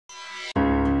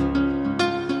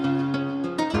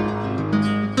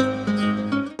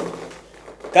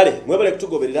Kale mwebale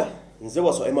kutugoberera nze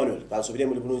waso Emmanuel kansubire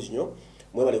muri bulungi nnyo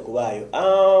mwebale kubaayo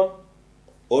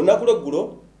olunaku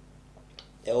lw'eggulo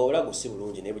obulago si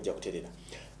bulungi naye bujja kuterera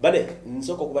bane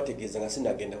nsooka okubategeeza nga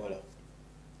sinagenda wala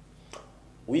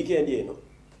weekend eno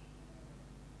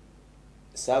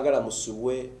saagala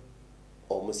musubwe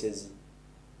omusezi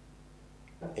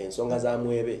ensonga za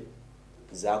mwebe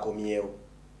zakomyewo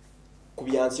ku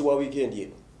byansi wa weekend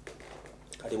eno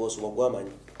kale bw'osoma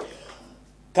gw'amanyi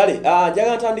kale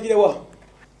njaga ntandikirewa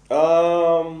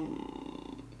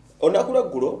olunaku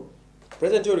lw'eggulo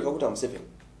President Yoweri Kaguta Museveni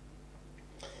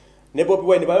ne Bobi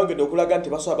Wine bayongedde okulaga nti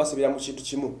basobola basibira mu kintu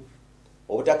kimu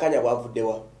obutakanya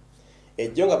bwavuddewa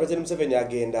ejjo nga President Museveni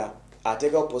agenda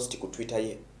ateekawo post ku Twitter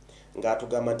ye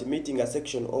ng'atugamba nti meeting a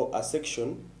section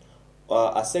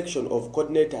of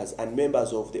coordinators and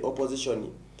members of the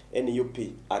opposition NUP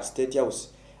at State House.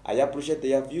 I appreciate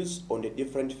their views on the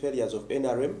different failures of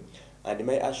NRM and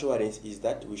my assurance is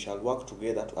that we shall work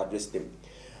together to address them.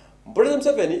 President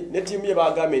Museveni ne team ye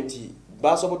bagambye nti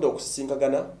basobodde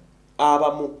okusisinkagana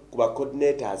abamu ku ba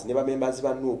coordinators ne ba members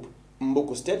ba NUP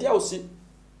mbuku State House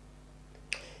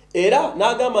era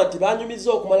n'agamba nti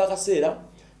banyumiza okumala kaseera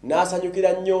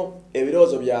n'asanyukira nnyo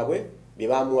ebirowoozo byabwe bye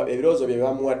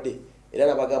bamuwadde era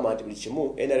n'abagamba nti buli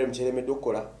kimu NRM kyeremedde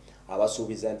okukola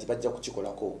abasuubiza nti bajja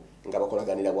kukikolako nga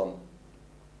bakolaganira wamu.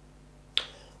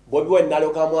 Bobi Wine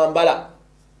n'alyoka mwambala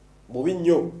bubi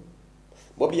nnyo.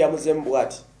 Bobi yamuzemu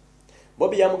bw'ati.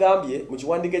 Bobi yamugambye mu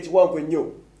kiwandiiko ekiwanvu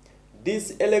ennyo,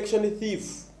 this election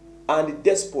thief and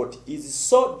despot is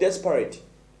so desperate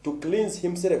to cleanse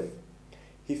himself.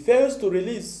 He fails to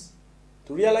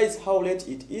realize how late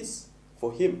it is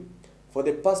for him. For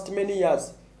the past many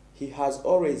years, he has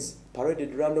always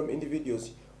paraded random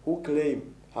individuals who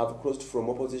claim have crossed from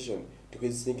opposition to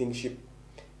his sinking ship.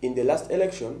 In the last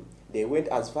election, they went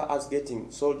as far as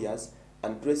getting soldiers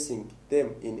and dressing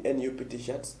them in NUP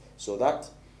t-shirts so that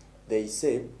they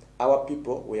say our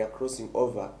people were crossing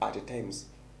over at times.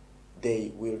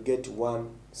 They will get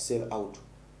one sell out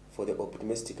for the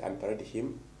optimistic and parade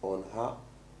him on her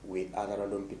with other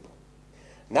random people.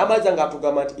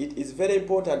 It is very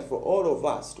important for all of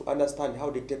us to understand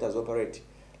how dictators operate.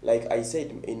 Like I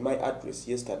said in my address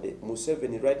yesterday,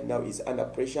 Museveni right now is under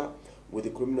pressure with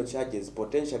the criminal charges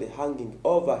potentially hanging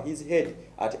over his head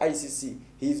at ICC.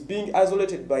 He is being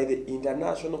isolated by the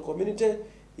international community.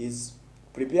 He is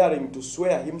preparing to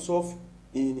swear himself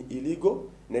in illegal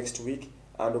next week,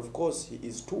 and of course he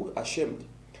is too ashamed.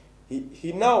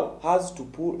 He now has to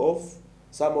pull off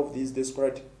some of these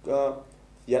desperate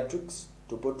theatrics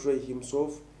to portray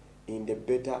himself in the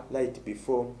better light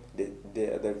before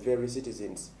the very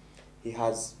citizens he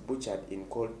has butchered in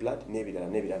cold blood.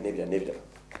 Nebida.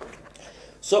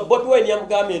 So Bobi Wine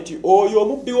yamugambye nti oyo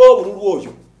omubbi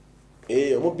w'obululu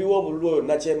oyo omubbi w'obululu oyo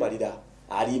nakyemalira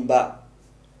alimba.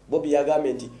 Bobi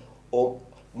yagambye nti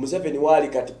Museveni waali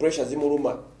kati pressure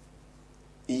zimuluma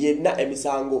yenna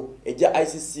emisango ejja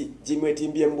ICC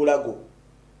gimwetimbye mbulago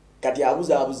kati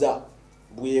abuza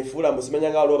bwefuula musimanya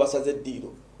nga waliwo basaze eddiiro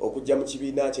okujja mu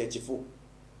kibiina kye ekifu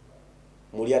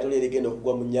mu lyato lye ligenda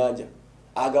okugwa mu nnyanja.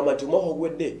 Agamba nti omwaka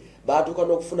ogwedde baatuuka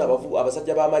n'okufuna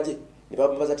abasajja b'amagye ne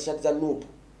babaza t-shirt za NUP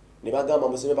ne bagamba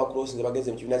Museveni bakrosi ne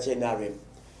bagenze mu kibiina kya NRM.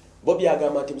 Bobi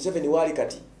agamba nti Museveni waali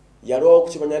kati yalwawo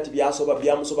okukimanya nti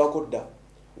byamusobako dda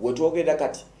wetwogerera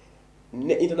kati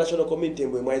ne international community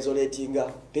mbwe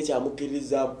mwaisolatinga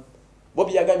tekyamukkiririzaamu.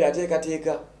 Bobi yagambye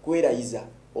ateekateeka kwerayiza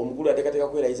omukulu ateekateeka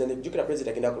kwerayiza ne jjukira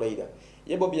president agenda kulayira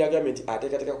ye. Bobi yagambye nti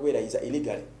ateekateeka kwerayiza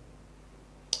illegally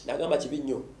n'agamba kibi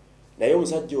nnyo naye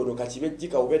omusajja ono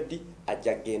kakibejjika obeddi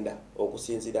ajja kgenda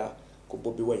okusinzira ku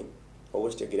Bobi Wine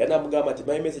obwekitegeera. N'amugamba nti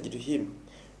my message to him,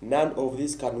 none of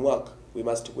this can work. We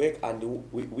must work and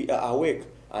we are awake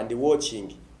and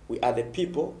watching. We the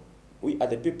people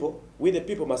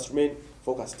must remain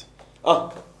focused.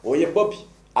 Oye Bobi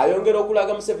ayongera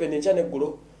okulaga Museveni enkya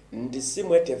n'eggulo nti si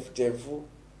mwetefutefu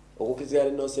okukizira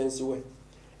nonsense we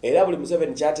era buli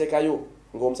Museveni kyateekayo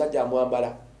ng'omusajja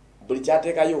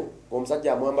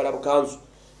amwambala bukanzu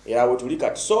era wetuli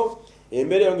kati. So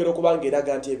embeera yongera okuba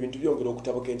ng'eraga nti ebintu byongera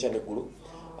okutabuka enkya n'eggulo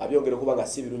abyongera okuba nga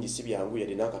si birungi si byangu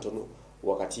yadde n'akatono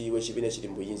wakati w'ekibiina ekiri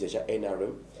mu buyinza ekya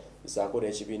NRM saako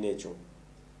n'ekibiina ekyo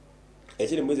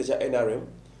ekiri mu buyinza ekya NRM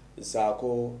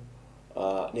saako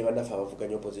ne bannaffe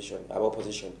abavuganya opposition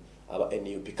aba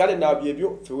NUP. Kale nabyo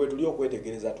ebyo ffe wetuli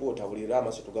okwetegereza tuwotabulira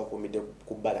amaso tugakuumidde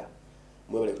ku bbala.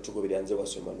 Mwebale kutugoberera nze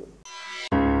waso Emmanuel.